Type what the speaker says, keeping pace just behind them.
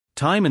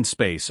Time and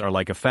space are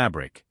like a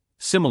fabric,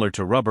 similar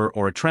to rubber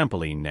or a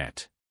trampoline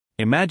net.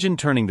 Imagine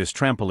turning this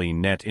trampoline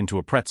net into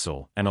a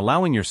pretzel and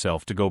allowing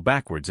yourself to go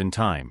backwards in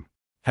time.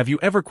 Have you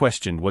ever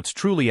questioned what's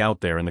truly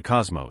out there in the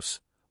cosmos?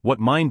 What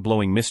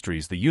mind-blowing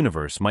mysteries the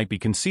universe might be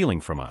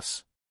concealing from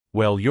us?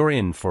 Well, you're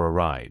in for a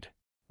ride.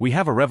 We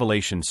have a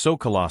revelation so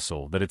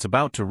colossal that it's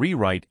about to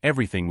rewrite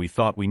everything we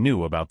thought we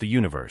knew about the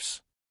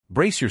universe.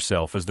 Brace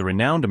yourself as the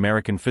renowned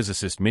American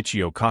physicist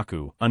Michio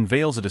Kaku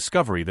unveils a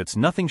discovery that's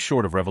nothing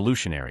short of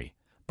revolutionary,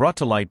 brought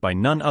to light by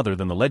none other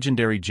than the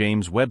legendary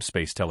James Webb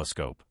Space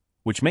Telescope,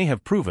 which may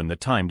have proven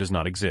that time does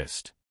not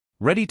exist.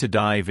 Ready to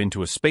dive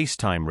into a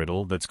space-time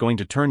riddle that's going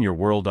to turn your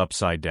world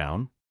upside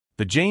down?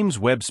 The James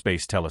Webb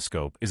Space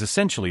Telescope is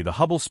essentially the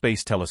Hubble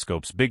Space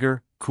Telescope's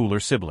bigger, cooler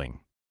sibling.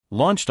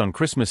 Launched on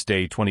Christmas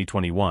Day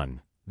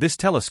 2021, this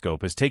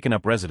telescope has taken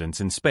up residence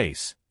in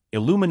space,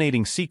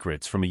 illuminating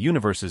secrets from a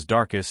universe's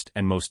darkest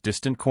and most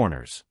distant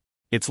corners.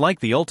 It's like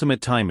the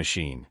ultimate time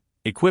machine,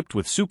 equipped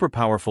with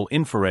super-powerful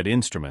infrared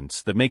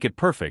instruments that make it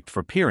perfect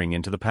for peering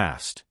into the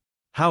past.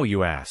 How,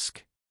 you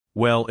ask?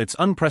 Well, its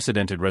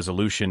unprecedented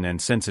resolution and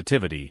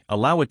sensitivity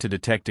allow it to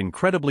detect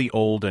incredibly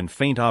old and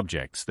faint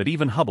objects that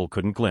even Hubble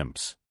couldn't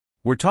glimpse.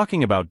 We're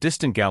talking about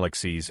distant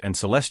galaxies and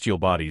celestial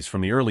bodies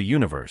from the early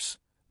universe,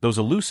 those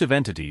elusive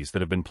entities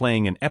that have been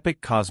playing an epic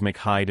cosmic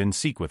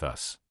hide-and-seek with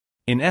us.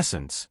 In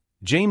essence,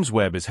 James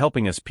Webb is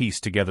helping us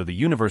piece together the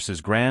universe's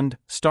grand,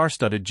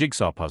 star-studded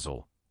jigsaw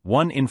puzzle,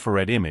 one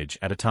infrared image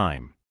at a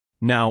time.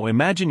 Now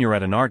imagine you're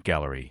at an art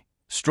gallery,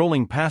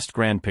 strolling past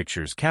grand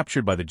pictures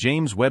captured by the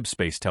James Webb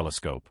Space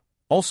Telescope,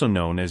 also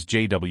known as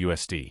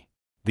JWST.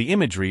 The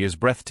imagery is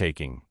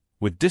breathtaking,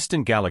 with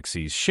distant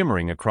galaxies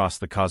shimmering across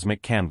the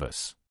cosmic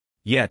canvas.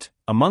 Yet,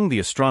 among the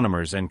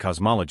astronomers and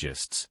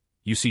cosmologists,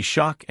 you see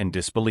shock and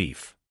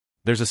disbelief.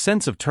 There's a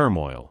sense of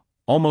turmoil,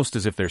 almost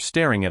as if they're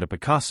staring at a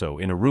Picasso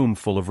in a room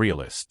full of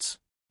realists.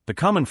 The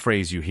common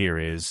phrase you hear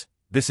is,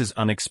 "This is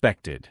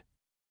unexpected."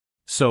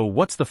 So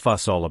what's the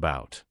fuss all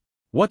about?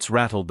 What's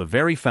rattled the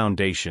very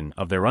foundation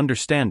of their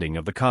understanding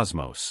of the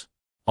cosmos?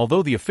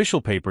 Although the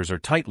official papers are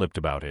tight-lipped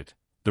about it,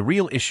 the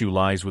real issue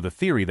lies with a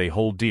theory they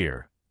hold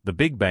dear, the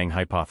Big Bang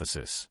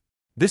hypothesis.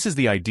 This is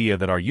the idea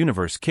that our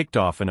universe kicked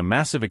off in a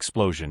massive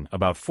explosion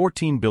about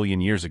 14 billion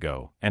years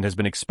ago and has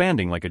been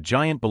expanding like a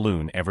giant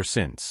balloon ever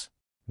since.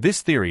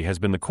 This theory has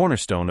been the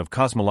cornerstone of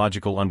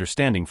cosmological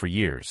understanding for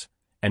years,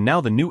 and now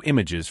the new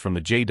images from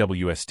the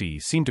JWST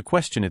seem to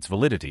question its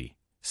validity,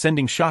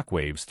 sending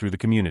shockwaves through the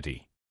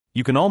community.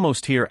 You can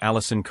almost hear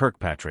Alison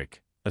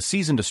Kirkpatrick, a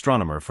seasoned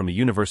astronomer from the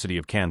University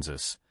of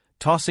Kansas,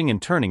 tossing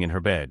and turning in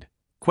her bed,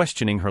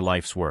 questioning her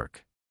life's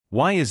work.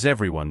 Why is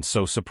everyone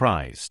so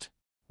surprised?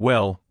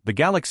 Well, the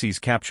galaxies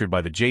captured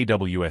by the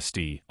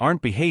JWST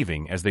aren't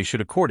behaving as they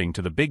should according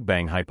to the Big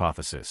Bang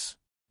hypothesis.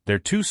 They're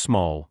too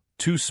small,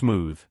 too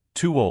smooth,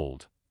 too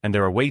old, and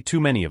there are way too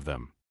many of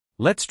them.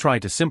 Let's try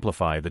to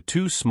simplify the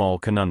too small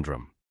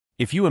conundrum.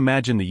 If you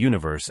imagine the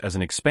universe as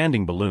an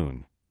expanding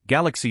balloon,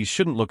 galaxies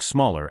shouldn't look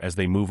smaller as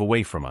they move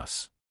away from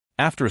us.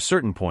 After a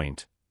certain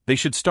point, they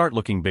should start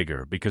looking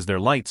bigger because their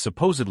light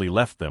supposedly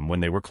left them when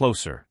they were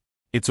closer.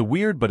 It's a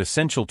weird but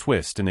essential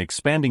twist in the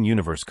expanding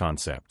universe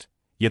concept,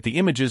 yet the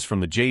images from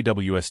the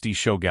JWST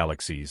show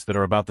galaxies that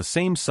are about the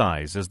same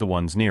size as the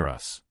ones near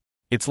us.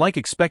 It's like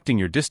expecting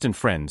your distant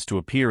friends to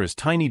appear as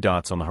tiny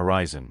dots on the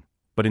horizon,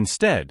 but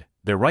instead,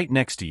 they're right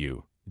next to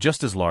you,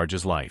 just as large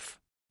as life.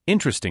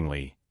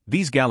 Interestingly,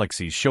 these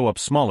galaxies show up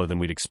smaller than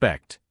we'd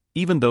expect,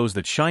 even those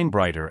that shine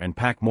brighter and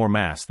pack more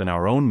mass than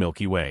our own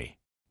Milky Way.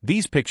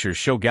 These pictures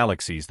show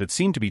galaxies that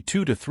seem to be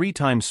 2 to 3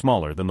 times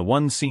smaller than the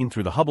ones seen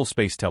through the Hubble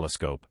Space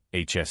Telescope,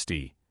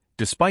 HST,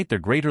 despite their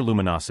greater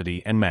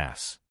luminosity and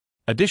mass.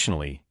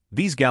 Additionally,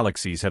 these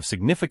galaxies have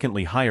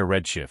significantly higher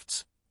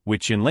redshifts,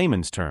 which in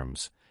layman's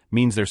terms,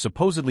 means they're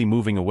supposedly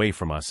moving away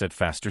from us at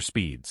faster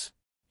speeds.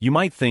 You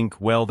might think,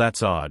 well,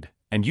 that's odd,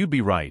 and you'd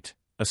be right,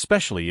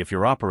 especially if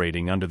you're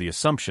operating under the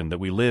assumption that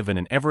we live in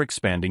an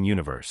ever-expanding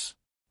universe.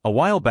 A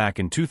while back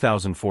in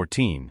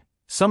 2014,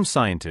 some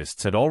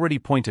scientists had already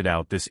pointed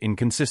out this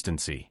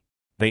inconsistency.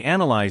 They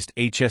analyzed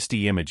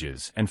HST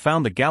images and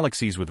found that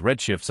galaxies with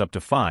redshifts up to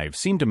 5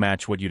 seemed to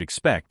match what you'd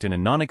expect in a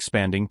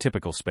non-expanding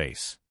typical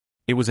space.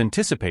 It was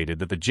anticipated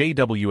that the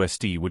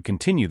JWST would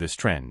continue this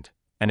trend,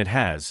 and it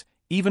has,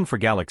 even for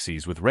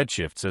galaxies with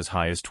redshifts as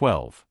high as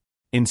 12.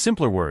 In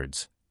simpler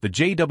words, the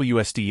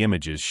JWST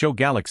images show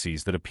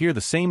galaxies that appear the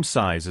same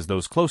size as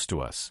those close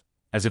to us,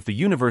 as if the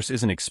universe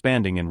isn't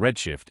expanding and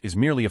redshift is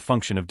merely a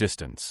function of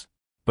distance.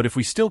 But if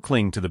we still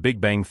cling to the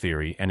Big Bang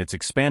theory and its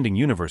expanding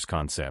universe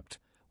concept,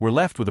 we're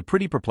left with a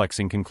pretty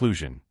perplexing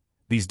conclusion.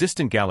 These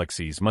distant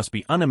galaxies must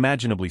be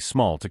unimaginably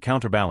small to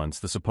counterbalance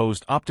the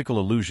supposed optical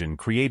illusion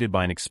created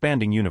by an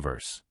expanding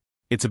universe.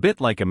 It's a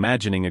bit like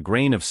imagining a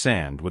grain of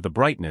sand with the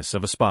brightness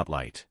of a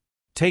spotlight.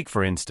 Take,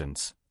 for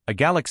instance, a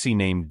galaxy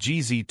named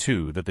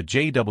GZ2 that the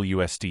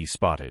JWST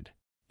spotted.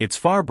 It's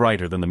far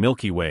brighter than the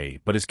Milky Way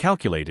but is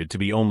calculated to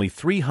be only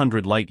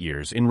 300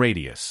 light-years in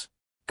radius.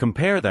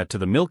 Compare that to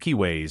the Milky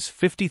Way's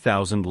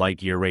 50,000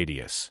 light-year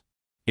radius.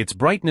 Its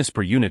brightness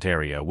per unit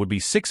area would be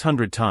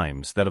 600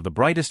 times that of the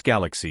brightest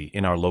galaxy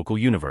in our local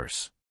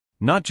universe.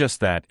 Not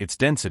just that, its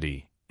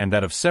density, and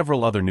that of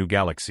several other new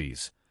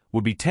galaxies,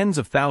 would be tens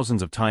of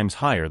thousands of times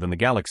higher than the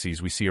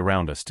galaxies we see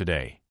around us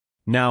today.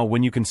 Now,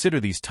 when you consider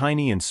these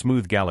tiny and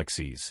smooth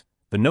galaxies,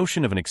 the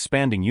notion of an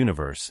expanding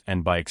universe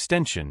and, by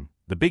extension,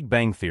 the Big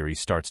Bang theory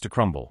starts to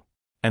crumble.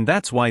 And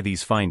that's why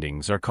these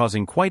findings are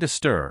causing quite a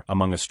stir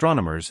among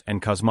astronomers and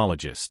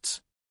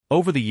cosmologists.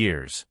 Over the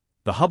years,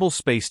 the Hubble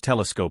Space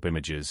Telescope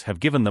images have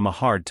given them a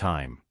hard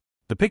time.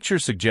 The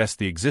pictures suggest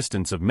the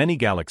existence of many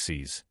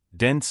galaxies,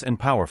 dense and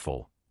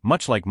powerful,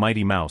 much like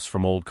Mighty Mouse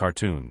from old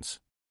cartoons.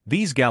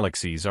 These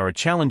galaxies are a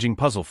challenging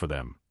puzzle for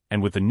them,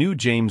 and with the new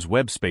James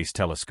Webb Space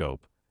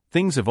Telescope,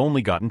 things have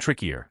only gotten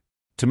trickier.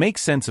 To make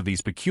sense of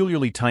these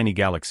peculiarly tiny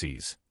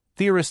galaxies,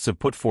 theorists have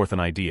put forth an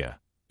idea.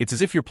 It's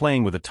as if you're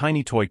playing with a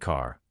tiny toy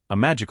car, a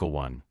magical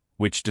one,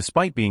 which,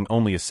 despite being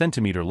only a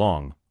centimeter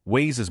long,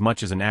 weighs as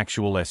much as an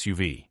actual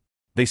SUV.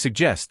 They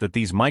suggest that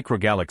these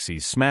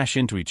microgalaxies smash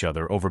into each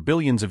other over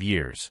billions of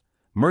years,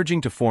 merging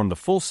to form the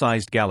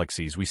full-sized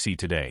galaxies we see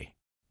today.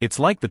 It's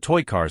like the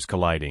toy cars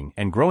colliding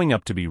and growing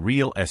up to be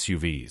real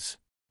SUVs.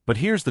 But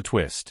here's the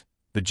twist.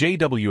 The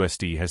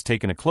JWST has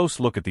taken a close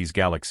look at these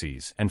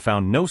galaxies and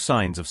found no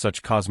signs of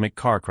such cosmic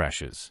car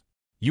crashes.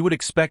 You would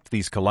expect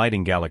these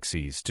colliding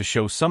galaxies to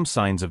show some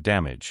signs of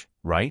damage,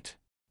 right?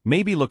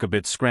 Maybe look a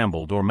bit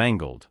scrambled or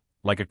mangled,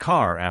 like a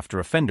car after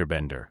a fender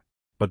bender.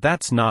 But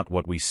that's not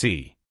what we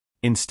see.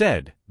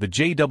 Instead, the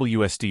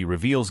JWST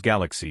reveals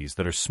galaxies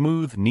that are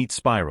smooth, neat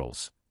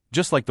spirals,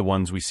 just like the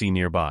ones we see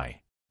nearby.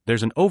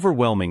 There's an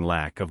overwhelming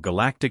lack of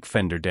galactic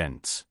fender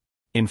dents.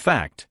 In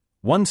fact,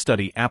 one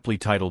study aptly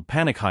titled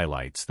Panic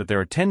highlights that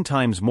there are 10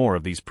 times more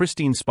of these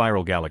pristine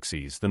spiral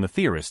galaxies than the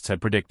theorists had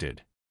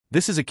predicted.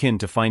 This is akin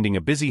to finding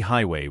a busy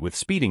highway with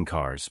speeding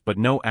cars but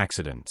no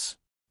accidents.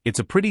 It's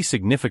a pretty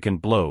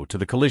significant blow to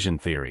the collision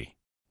theory.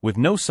 With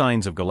no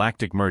signs of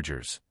galactic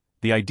mergers,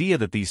 the idea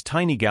that these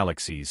tiny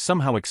galaxies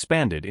somehow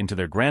expanded into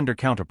their grander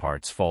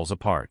counterparts falls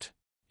apart.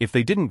 If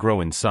they didn't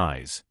grow in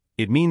size,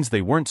 it means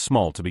they weren't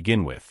small to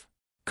begin with.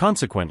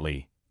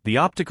 Consequently, the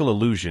optical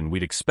illusion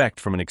we'd expect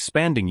from an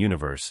expanding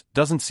universe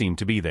doesn't seem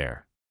to be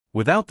there.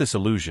 Without this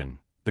illusion,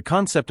 the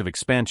concept of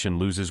expansion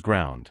loses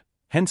ground,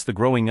 hence the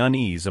growing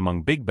unease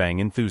among Big Bang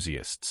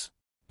enthusiasts.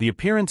 The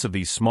appearance of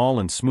these small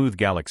and smooth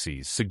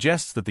galaxies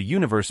suggests that the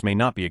universe may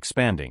not be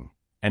expanding,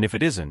 and if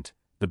it isn't,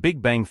 the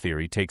Big Bang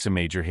theory takes a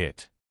major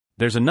hit.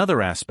 There's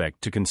another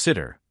aspect to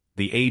consider: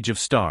 the age of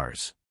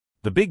stars.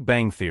 The Big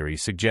Bang theory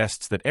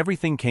suggests that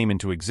everything came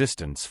into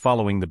existence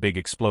following the big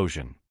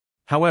explosion.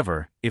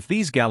 However, if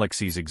these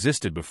galaxies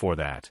existed before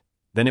that,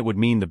 then it would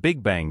mean the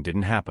Big Bang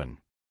didn't happen.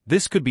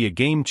 This could be a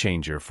game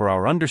changer for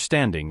our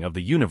understanding of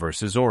the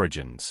universe's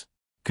origins.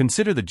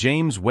 Consider the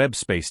James Webb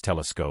Space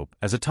Telescope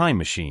as a time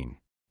machine.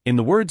 In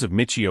the words of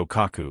Michio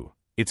Kaku,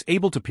 it's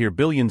able to peer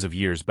billions of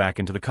years back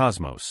into the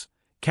cosmos,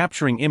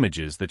 capturing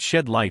images that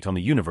shed light on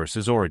the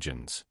universe's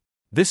origins.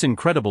 This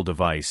incredible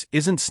device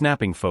isn't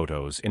snapping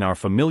photos in our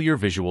familiar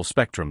visual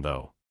spectrum,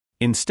 though.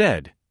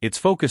 Instead, it's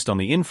focused on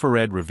the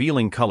infrared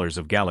revealing colors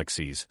of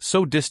galaxies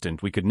so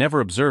distant we could never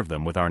observe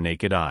them with our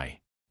naked eye.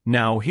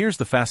 Now, here's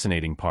the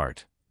fascinating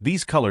part.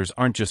 These colors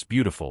aren't just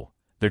beautiful,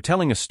 they're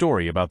telling a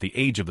story about the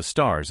age of the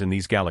stars in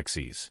these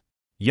galaxies.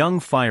 Young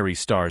fiery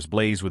stars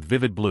blaze with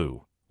vivid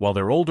blue, while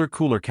their older,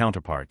 cooler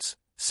counterparts,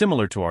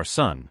 similar to our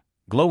sun,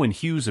 glow in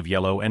hues of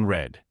yellow and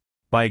red.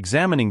 By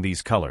examining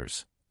these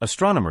colors,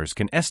 astronomers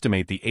can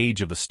estimate the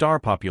age of the star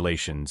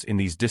populations in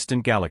these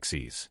distant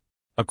galaxies.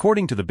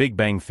 According to the Big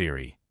Bang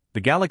theory,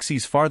 the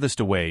galaxies farthest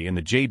away in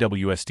the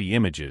JWST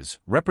images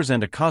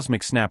represent a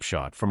cosmic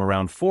snapshot from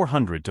around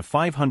 400 to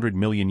 500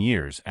 million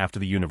years after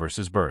the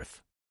universe's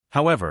birth.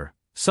 However,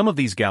 some of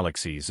these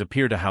galaxies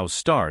appear to house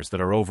stars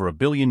that are over 1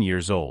 billion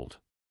years old.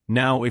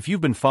 Now, if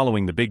you've been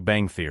following the Big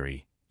Bang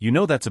theory, you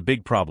know that's a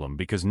big problem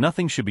because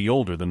nothing should be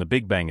older than the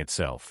Big Bang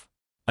itself.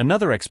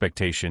 Another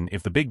expectation,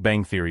 if the Big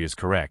Bang theory is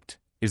correct,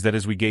 is that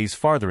as we gaze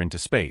farther into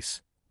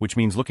space, which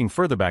means looking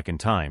further back in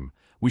time,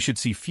 we should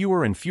see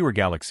fewer and fewer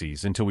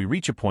galaxies until we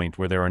reach a point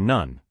where there are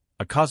none,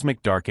 a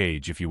cosmic dark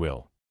age, if you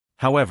will.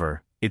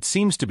 However, it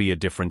seems to be a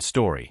different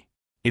story.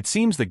 It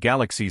seems that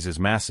galaxies as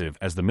massive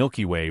as the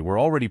Milky Way were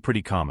already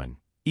pretty common,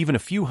 even a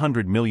few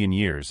 100 million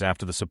years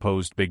after the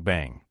supposed Big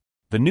Bang.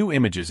 The new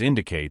images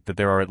indicate that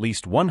there are at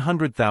least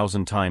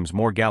 100,000 times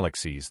more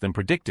galaxies than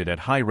predicted at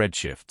high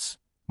redshifts,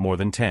 more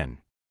than 10.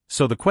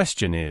 So the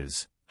question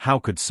is, how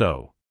could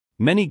so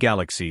many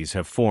galaxies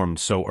have formed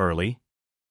so early?